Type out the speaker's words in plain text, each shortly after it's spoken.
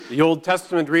The Old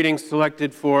Testament reading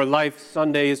selected for Life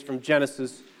Sunday is from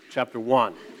Genesis chapter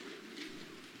 1.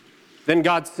 Then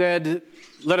God said,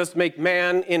 "Let us make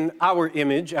man in our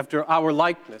image, after our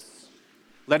likeness.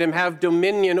 Let him have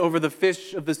dominion over the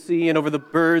fish of the sea, and over the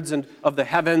birds and of the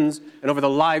heavens, and over the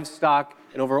livestock,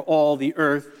 and over all the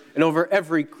earth, and over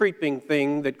every creeping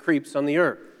thing that creeps on the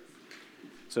earth."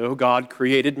 So God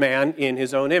created man in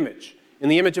his own image. In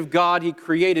the image of God he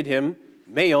created him,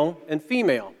 male and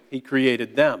female. He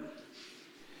created them.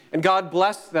 And God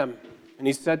blessed them, and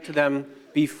he said to them,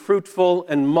 "Be fruitful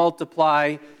and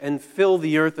multiply, and fill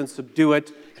the earth and subdue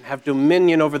it, and have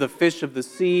dominion over the fish of the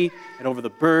sea, and over the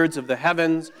birds of the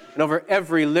heavens, and over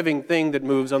every living thing that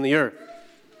moves on the earth."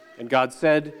 And God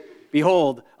said,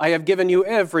 "Behold, I have given you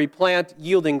every plant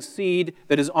yielding seed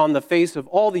that is on the face of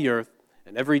all the earth,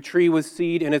 and every tree with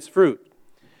seed in its fruit.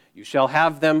 You shall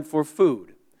have them for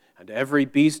food. And every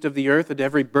beast of the earth, and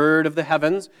every bird of the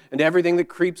heavens, and everything that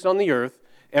creeps on the earth,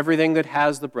 everything that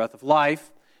has the breath of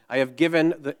life, I have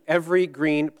given every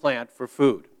green plant for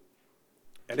food."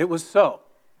 And it was so.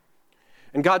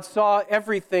 And God saw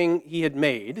everything he had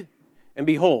made, and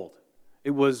behold,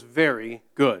 it was very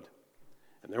good.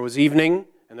 And there was evening,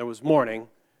 and there was morning,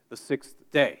 the sixth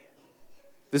day.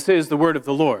 This is the word of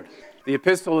the Lord. The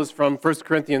epistle is from 1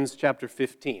 Corinthians chapter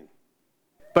 15.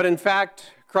 But in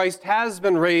fact, Christ has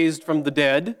been raised from the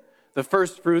dead, the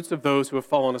firstfruits of those who have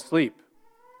fallen asleep.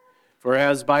 For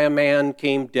as by a man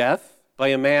came death, by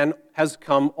a man has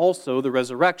come also the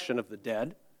resurrection of the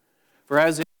dead. For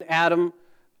as in Adam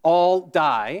all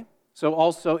die, so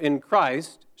also in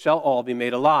Christ shall all be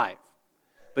made alive.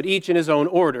 But each in his own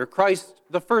order, Christ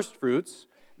the firstfruits,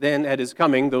 then at his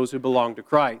coming those who belong to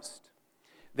Christ.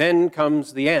 Then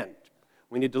comes the end,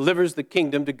 when he delivers the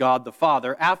kingdom to God the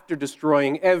Father, after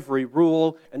destroying every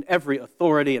rule and every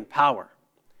authority and power.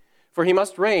 For he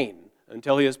must reign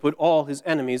until he has put all his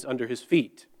enemies under his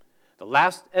feet. The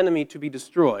last enemy to be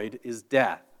destroyed is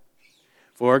death.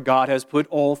 For God has put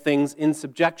all things in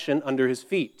subjection under his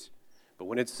feet. But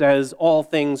when it says all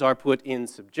things are put in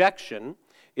subjection,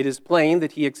 it is plain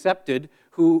that he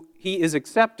is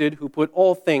accepted who put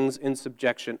all things in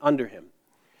subjection under him.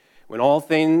 When all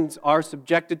things are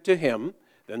subjected to him,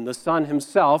 then the Son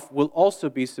himself will also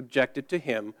be subjected to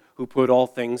him who put all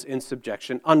things in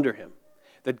subjection under him,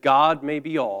 that God may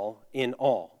be all in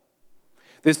all.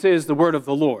 This is the word of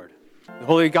the Lord. The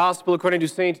Holy Gospel according to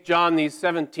St. John, the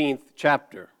 17th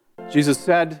chapter. Jesus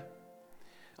said,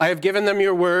 "I have given them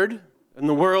your word, and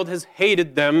the world has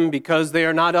hated them because they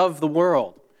are not of the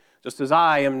world, just as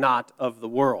I am not of the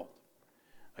world.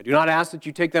 I do not ask that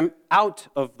you take them out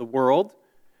of the world,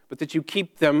 but that you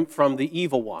keep them from the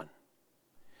evil one.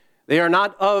 They are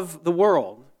not of the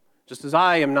world, just as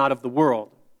I am not of the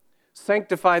world.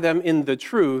 Sanctify them in the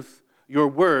truth. Your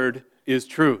word is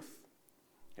truth.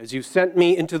 As you sent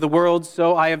me into the world,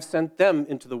 so I have sent them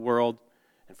into the world.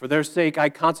 And for their sake I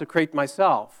consecrate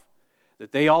myself,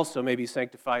 that they also may be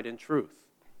sanctified in truth."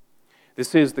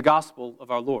 This is the gospel of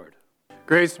our Lord.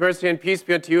 Grace, mercy, and peace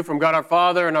be unto you from God our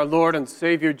Father and our Lord and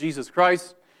Savior Jesus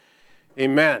Christ.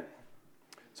 Amen.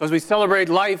 So as we celebrate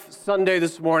Life Sunday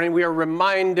this morning, we are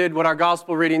reminded what our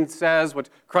gospel reading says, what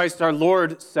Christ our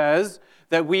Lord says,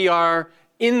 that we are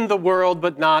in the world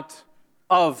but not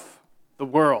of the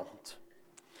world.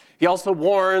 He also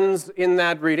warns in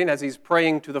that reading, as he's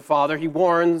praying to the Father, he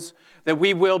warns that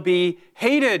we will be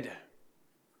hated.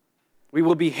 We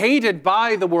will be hated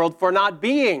by the world for not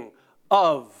being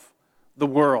of the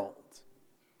world.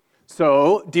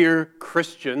 So, dear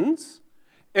Christians,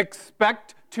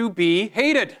 expect to be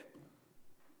hated.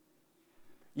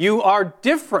 You are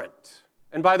different.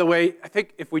 And by the way, I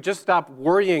think if we just stop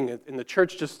worrying in the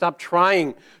church, just stop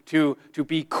trying to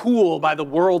be cool by the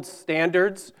world's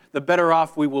standards, the better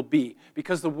off we will be.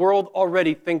 Because the world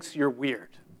already thinks you're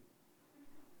weird.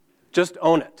 Just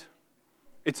own it.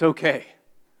 It's okay.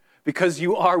 Because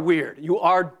you are weird. You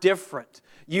are different.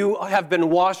 You have been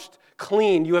washed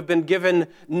clean. You have been given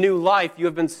new life. You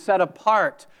have been set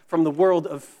apart from the world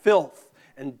of filth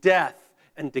and death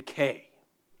and decay.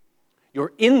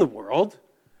 You're in the world,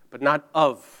 but not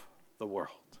of the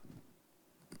world.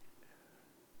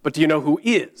 But do you know who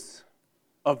is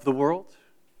of the world?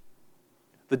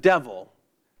 The devil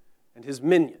and his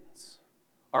minions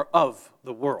are of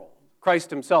the world. Christ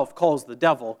himself calls the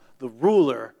devil the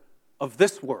ruler of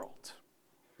this world.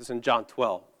 This is in John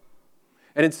 12.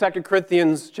 And in 2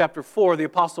 Corinthians chapter 4, the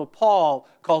Apostle Paul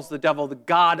calls the devil the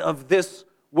god of this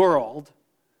world,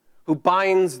 who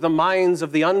binds the minds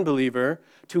of the unbeliever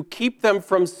to keep them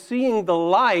from seeing the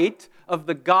light of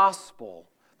the gospel,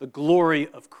 the glory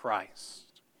of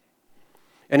Christ.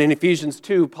 And in Ephesians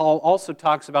 2, Paul also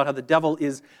talks about how the devil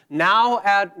is now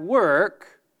at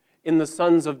work in the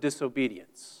sons of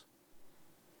disobedience.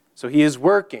 So he is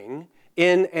working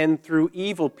in and through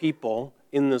evil people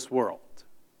in this world.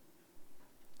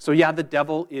 So yeah, the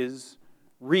devil is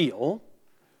real.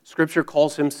 Scripture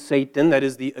calls him Satan, that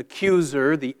is the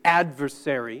accuser, the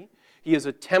adversary. He is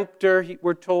a tempter,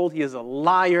 we're told. He is a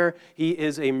liar. He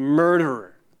is a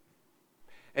murderer.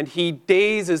 And he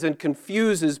dazes and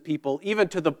confuses people, even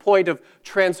to the point of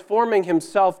transforming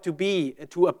himself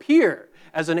to appear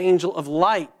as an angel of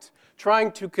light,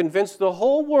 trying to convince the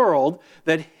whole world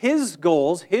that his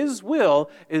goals, his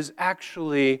will, is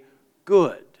actually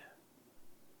good.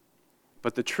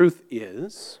 But the truth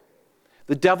is,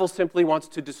 the devil simply wants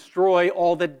to destroy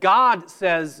all that God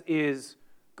says is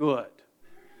good.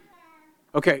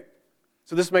 Okay,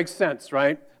 so this makes sense,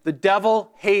 right? The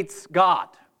devil hates God,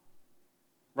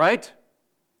 right?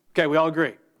 Okay, we all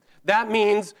agree. That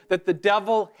means that the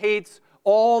devil hates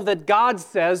all that God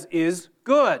says is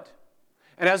good.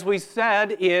 And as we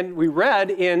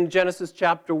read in Genesis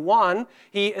chapter 1,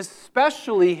 he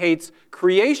especially hates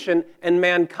creation and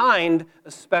mankind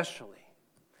especially.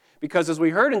 Because as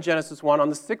we heard in Genesis 1, on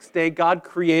the sixth day, God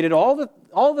created all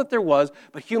that there was,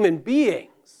 but human beings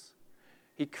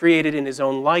he created in his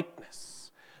own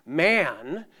likeness.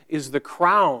 Man is the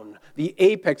crown, the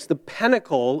apex, the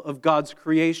pinnacle of God's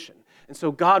creation. And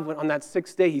so God, on that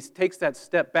sixth day, he takes that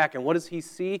step back. And what does he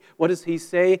see? What does he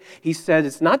say? He said,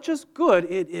 it's not just good,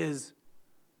 it is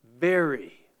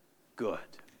very good.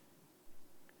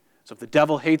 So if the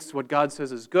devil hates what God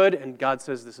says is good, and God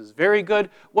says this is very good,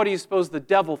 what do you suppose the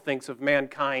devil thinks of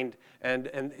mankind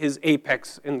and his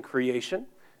apex in creation?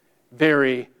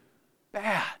 Very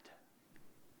bad.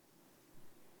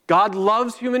 God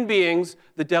loves human beings,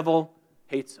 the devil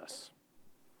hates us.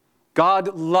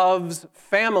 God loves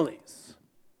families.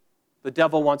 The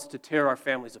devil wants to tear our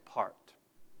families apart.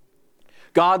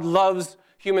 God loves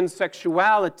human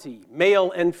sexuality,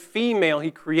 male and female. He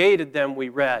created them, we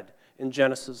read in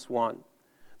Genesis 1.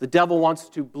 The devil wants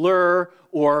to blur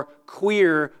or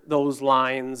queer those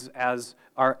lines, as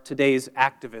our today's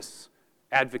activists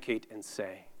advocate and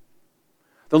say.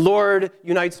 The Lord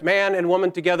unites man and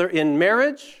woman together in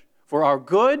marriage for our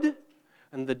good,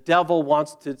 and the devil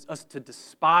wants us to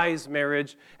despise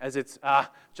marriage as it's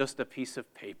just a piece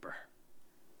of paper.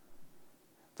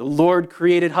 The Lord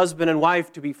created husband and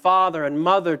wife to be father and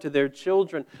mother to their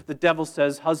children. The devil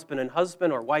says husband and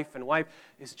husband or wife and wife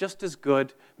is just as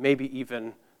good, maybe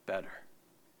even better.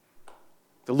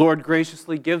 The Lord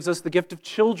graciously gives us the gift of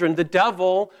children. The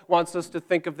devil wants us to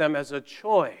think of them as a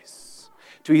choice,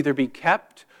 to either be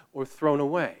kept or thrown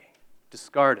away,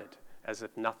 discarded as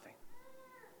if nothing.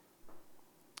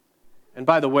 And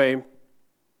by the way,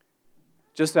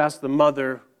 just ask the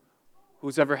mother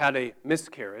who's ever had a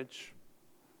miscarriage,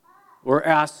 or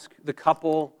ask the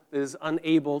couple that is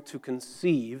unable to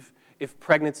conceive if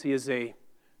pregnancy is a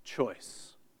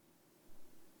choice.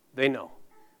 They know.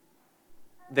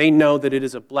 They know that it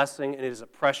is a blessing and it is a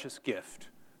precious gift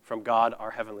from God, our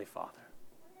Heavenly Father.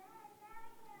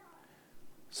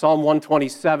 Psalm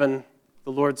 127,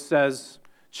 the Lord says,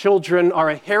 children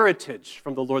are a heritage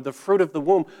from the Lord, the fruit of the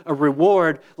womb, a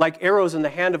reward. Like arrows in the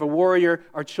hand of a warrior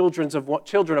are children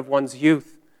of one's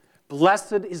youth.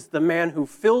 Blessed is the man who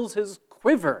fills his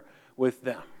quiver with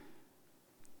them.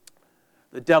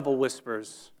 The devil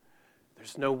whispers,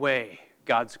 there's no way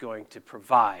God's going to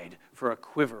provide for a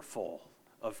quiver full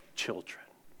of children.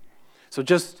 So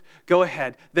just go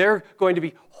ahead. They're going to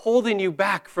be holding you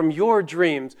back from your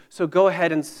dreams, so go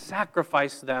ahead and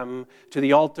sacrifice them to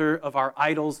the altar of our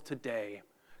idols today.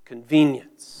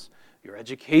 Convenience, your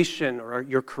education or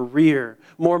your career,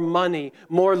 more money,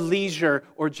 more leisure,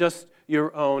 or just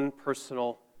your own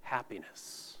personal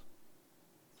happiness.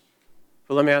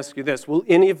 But let me ask you this. Will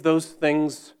any of those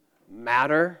things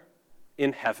matter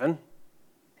in heaven?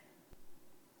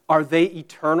 Are they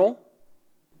eternal?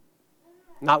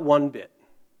 Not one bit.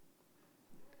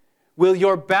 Will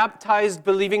your baptized,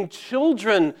 believing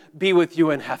children be with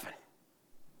you in heaven?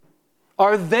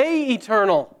 Are they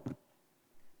eternal?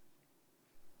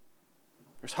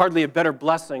 There's hardly a better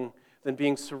blessing than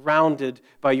being surrounded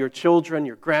by your children,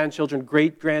 your grandchildren,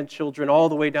 great-grandchildren, all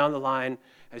the way down the line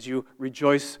as you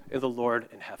rejoice in the Lord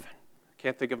in heaven.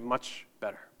 Can't think of much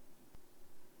better.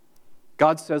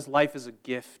 God says life is a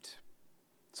gift,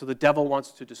 so the devil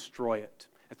wants to destroy it.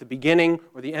 At the beginning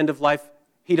or the end of life,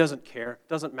 he doesn't care. It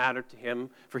doesn't matter to him,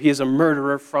 for he is a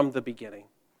murderer from the beginning.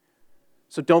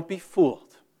 So don't be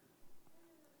fooled.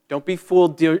 Don't be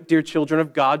fooled, dear children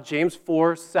of God. James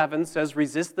 4:7 says,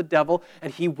 resist the devil,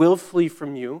 and he will flee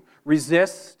from you.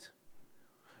 Resist.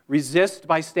 resist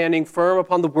by standing firm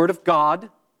upon the Word of God,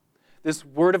 this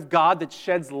Word of God that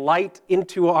sheds light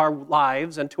into our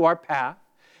lives and to our path,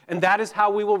 and that is how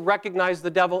we will recognize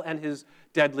the devil and his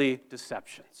deadly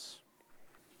deceptions.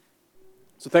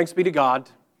 So thanks be to God,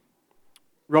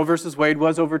 Roe versus Wade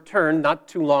was overturned not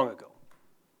too long ago.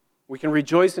 We can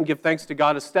rejoice and give thanks to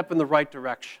God, a step in the right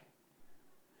direction.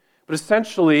 But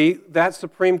essentially, that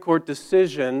Supreme Court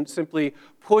decision simply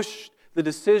pushed the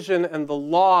decision and the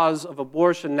laws of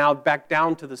abortion now back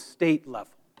down to the state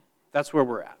level. That's where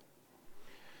we're at.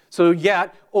 So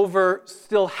yet, over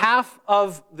still half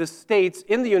of the states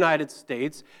in the United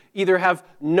States either have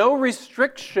no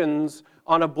restrictions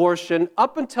on abortion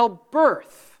up until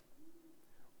birth,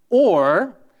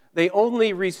 or they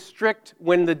only restrict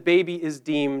when the baby is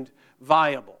deemed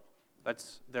viable.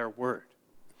 That's their word.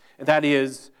 And that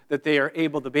is that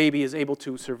the baby is able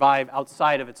to survive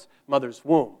outside of its mother's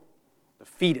womb. The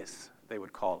fetus, they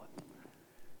would call it.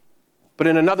 But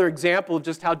in another example of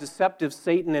just how deceptive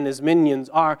Satan and his minions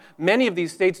are, many of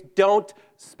these states don't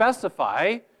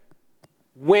specify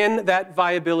when that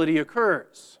viability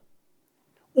occurs.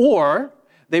 Or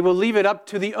they will leave it up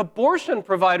to the abortion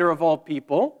provider of all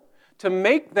people to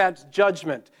make that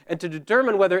judgment and to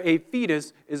determine whether a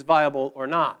fetus is viable or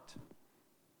not.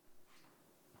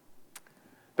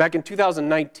 Back in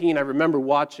 2019, I remember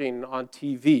watching on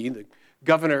TV the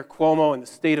Governor Cuomo in the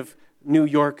state of New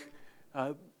York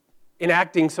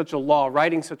enacting such a law,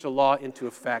 writing such a law into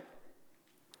effect.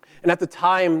 And at the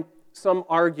time, some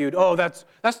argued, oh, that's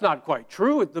not quite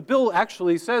true. The bill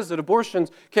actually says that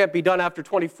abortions can't be done after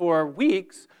 24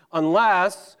 weeks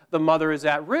unless the mother is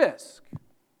at risk.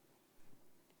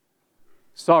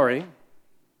 Sorry,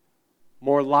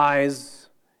 more lies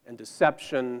and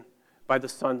deception by the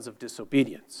sons of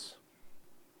disobedience.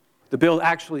 The bill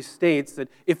actually states that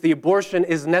if the abortion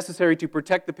is necessary to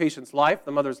protect the patient's life,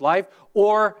 the mother's life,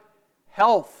 or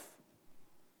health,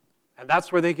 and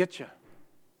that's where they get you.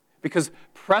 Because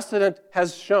precedent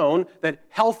has shown that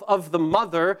health of the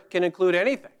mother can include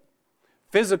anything.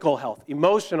 Physical health,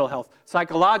 emotional health,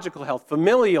 psychological health,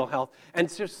 familial health,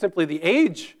 and just simply the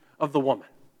age of the woman.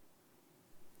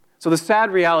 So the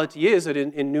sad reality is that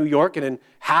in New York and in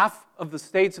half of the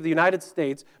states of the United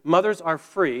States, mothers are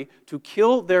free to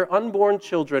kill their unborn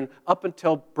children up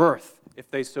until birth,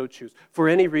 if they so choose, for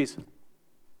any reason.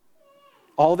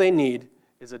 All they need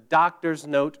is a doctor's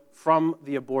note from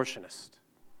the abortionist.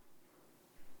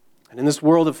 And in this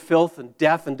world of filth and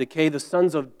death and decay, the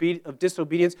sons of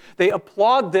disobedience, they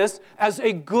applaud this as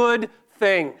a good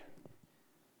thing.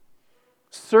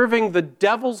 Serving the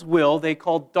devil's will, they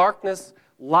call darkness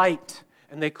light,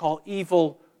 and they call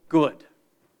evil good.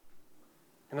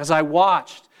 And as I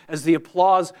watched, as the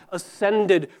applause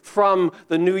ascended from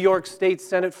the New York State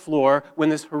Senate floor when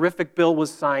this horrific bill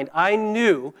was signed, I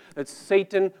knew that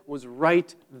Satan was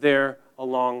right there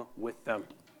along with them,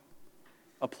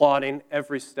 applauding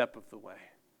every step of the way.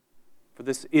 For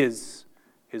this is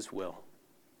his will.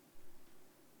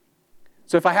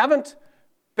 So if I haven't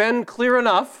been clear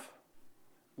enough,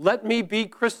 let me be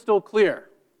crystal clear.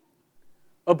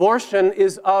 Abortion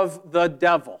is of the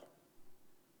devil.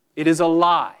 It is a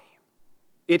lie.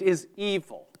 It is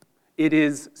evil. It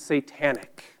is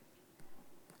satanic.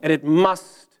 And it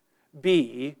must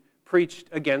be preached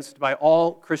against by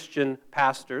all Christian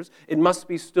pastors. It must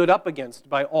be stood up against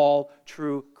by all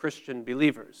true Christian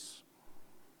believers.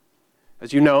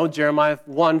 As you know, Jeremiah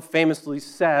 1 famously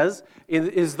says,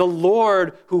 it is the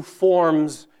Lord who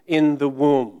forms in the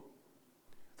womb.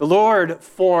 The Lord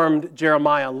formed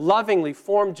Jeremiah, lovingly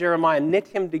formed Jeremiah, knit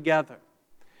him together.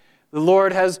 The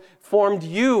Lord has formed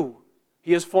you.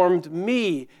 He has formed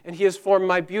me, and he has formed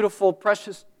my beautiful,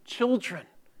 precious children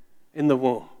in the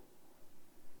womb.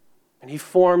 And he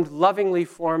lovingly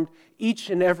formed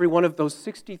each and every one of those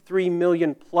 63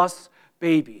 million plus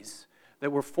babies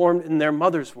that were formed in their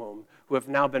mother's womb who have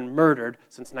now been murdered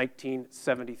since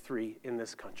 1973 in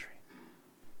this country.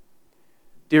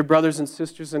 Dear brothers and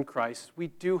sisters in Christ, we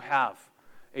do have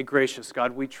a gracious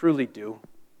God. We truly do.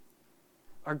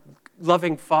 Our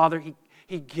loving Father,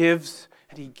 He gives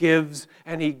and He gives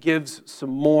and He gives some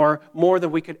more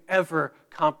than we could ever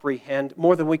comprehend,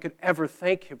 more than we could ever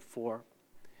thank Him for.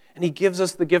 And He gives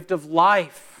us the gift of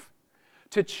life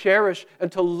to cherish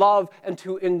and to love and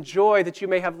to enjoy, that you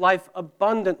may have life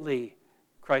abundantly.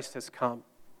 Christ has come.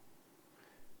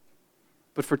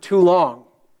 But for too long,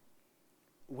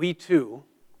 we too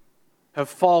have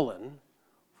fallen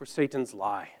for Satan's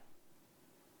lie.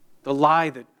 The lie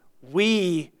that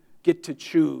we get to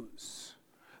choose.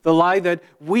 The lie that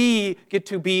we get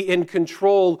to be in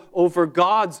control over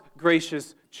God's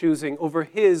gracious choosing, over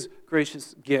His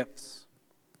gracious gifts.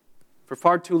 For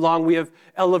far too long, we have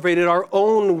elevated our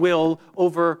own will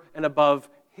over and above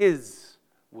His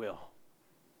will.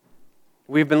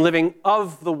 We've been living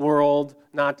of the world,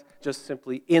 not just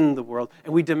simply in the world.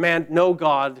 And we demand, no,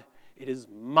 God, it is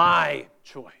my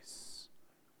choice.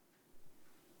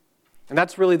 And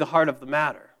that's really the heart of the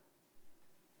matter.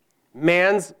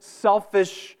 Man's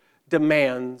selfish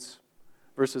demands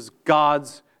versus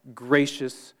God's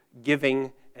gracious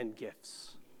giving and gifts.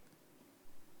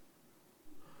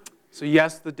 So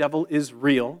yes, the devil is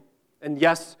real. And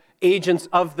yes, agents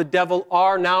of the devil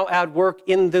are now at work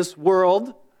in this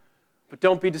world. But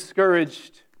don't be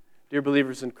discouraged, dear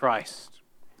believers in Christ.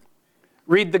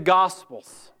 Read the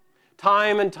Gospels.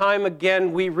 Time and time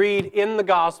again, we read in the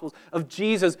Gospels of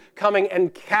Jesus coming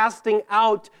and casting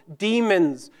out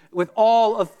demons with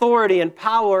all authority and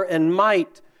power and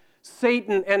might.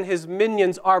 Satan and his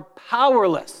minions are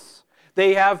powerless.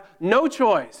 They have no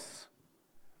choice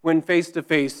when face to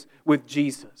face with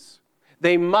Jesus.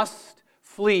 They must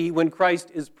flee when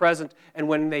Christ is present and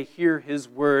when they hear His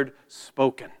word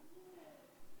spoken.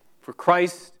 For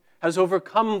Christ has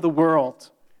overcome the world,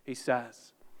 he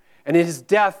says. And in His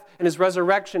death and His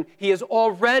resurrection, He has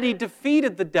already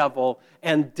defeated the devil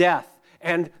and death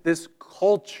and this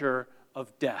culture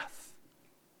of death.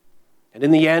 And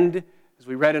in the end, as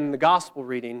we read in the gospel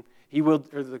reading, or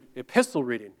the epistle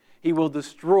reading, He will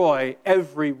destroy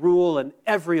every rule and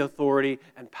every authority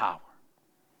and power.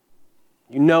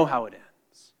 You know how it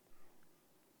ends.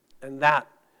 And that,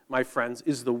 my friends,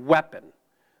 is the weapon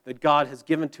that God has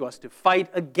given to us to fight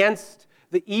against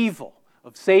the evil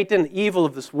of Satan, the evil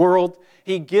of this world.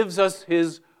 He gives us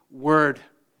His word.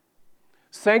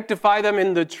 Sanctify them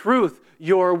in the truth.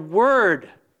 Your word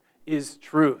is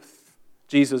truth,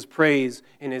 Jesus prays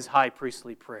in His high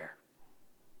priestly prayer.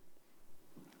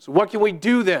 So what can we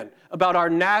do then about our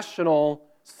national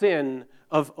sin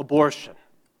of abortion?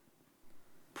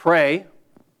 Pray.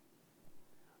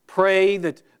 Pray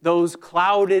that those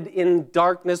clouded in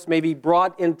darkness may be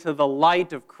brought into the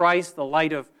light of Christ, the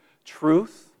light of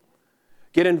truth.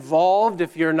 Get involved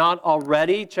if you're not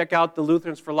already. Check out the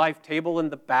Lutherans for Life table in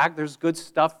the back. There's good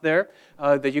stuff there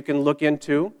that you can look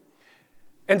into.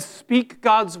 And speak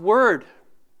God's word.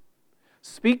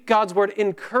 Speak God's word,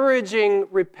 encouraging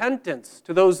repentance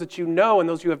to those that you know and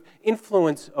those you have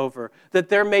influence over, that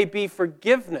there may be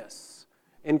forgiveness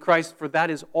in Christ, for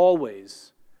that is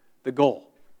always the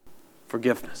goal.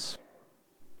 Forgiveness.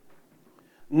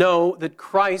 Know that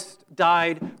Christ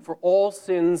died for all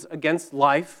sins against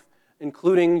life,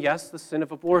 including, yes, the sin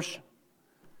of abortion.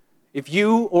 If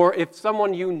you or if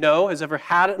someone you know has ever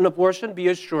had an abortion, be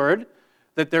assured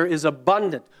that there is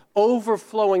abundant,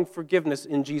 overflowing forgiveness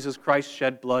in Jesus Christ's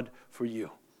shed blood for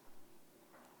you.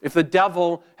 If the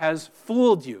devil has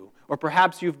fooled you, or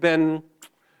perhaps you've been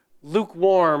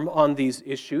lukewarm on these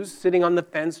issues, sitting on the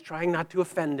fence, trying not to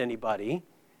offend anybody,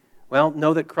 well,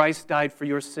 know that Christ died for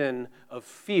your sin of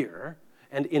fear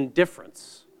and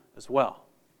indifference as well.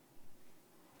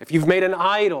 If you've made an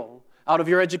idol out of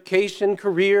your education,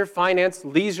 career, finance,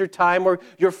 leisure time, or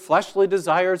your fleshly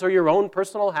desires or your own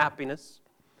personal happiness,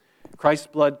 Christ's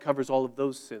blood covers all of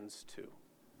those sins too.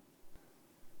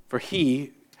 For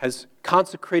He has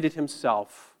consecrated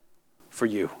Himself for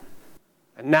you.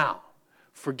 And now,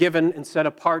 forgiven and set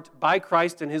apart by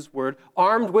Christ and His word,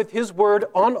 armed with His word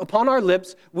upon our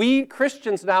lips, we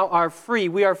Christians now are free.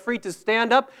 We are free to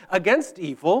stand up against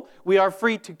evil. We are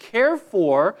free to care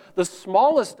for the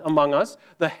smallest among us,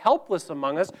 the helpless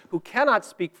among us who cannot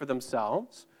speak for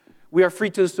themselves. We are free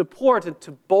to support and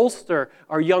to bolster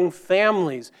our young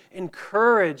families,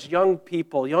 encourage young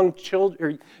people, young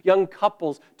children, young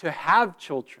couples to have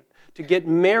children, to get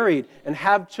married and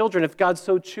have children if God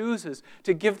so chooses,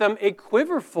 to give them a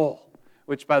quiverful,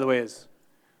 which, by the way, is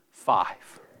 5.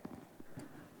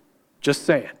 Just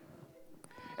saying.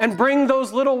 And bring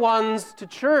those little ones to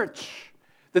church,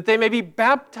 that they may be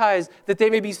baptized, that they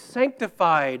may be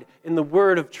sanctified in the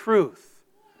word of truth,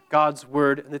 God's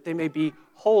word, and that they may be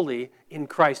holy in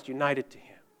Christ, united to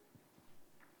Him.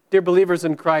 Dear believers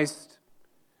in Christ,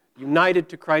 united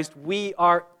to Christ, we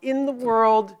are in the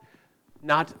world,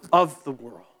 not of the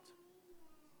world.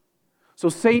 So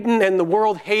Satan and the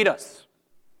world hate us.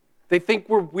 They think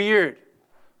we're weird.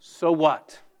 So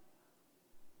what?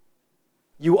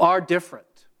 You are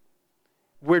different.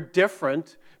 We're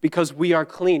different because we are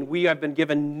clean. We have been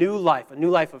given new life, a new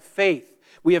life of faith.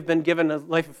 We have been given a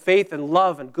life of faith and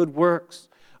love and good works.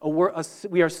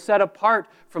 We are set apart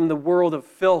from the world of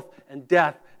filth and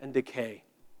death and decay.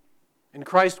 In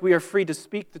Christ, we are free to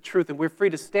speak the truth, and we're free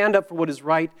to stand up for what is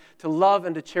right, to love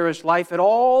and to cherish life at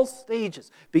all stages,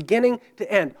 beginning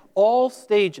to end, all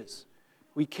stages.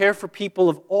 We care for people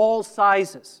of all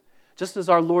sizes. just as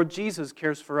our Lord Jesus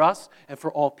cares for us and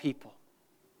for all people.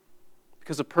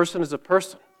 Because a person is a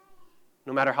person,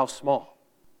 no matter how small.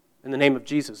 In the name of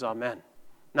Jesus, amen.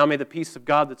 Now may the peace of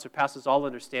God that surpasses all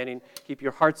understanding keep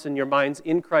your hearts and your minds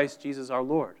in Christ Jesus our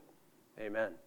Lord. Amen.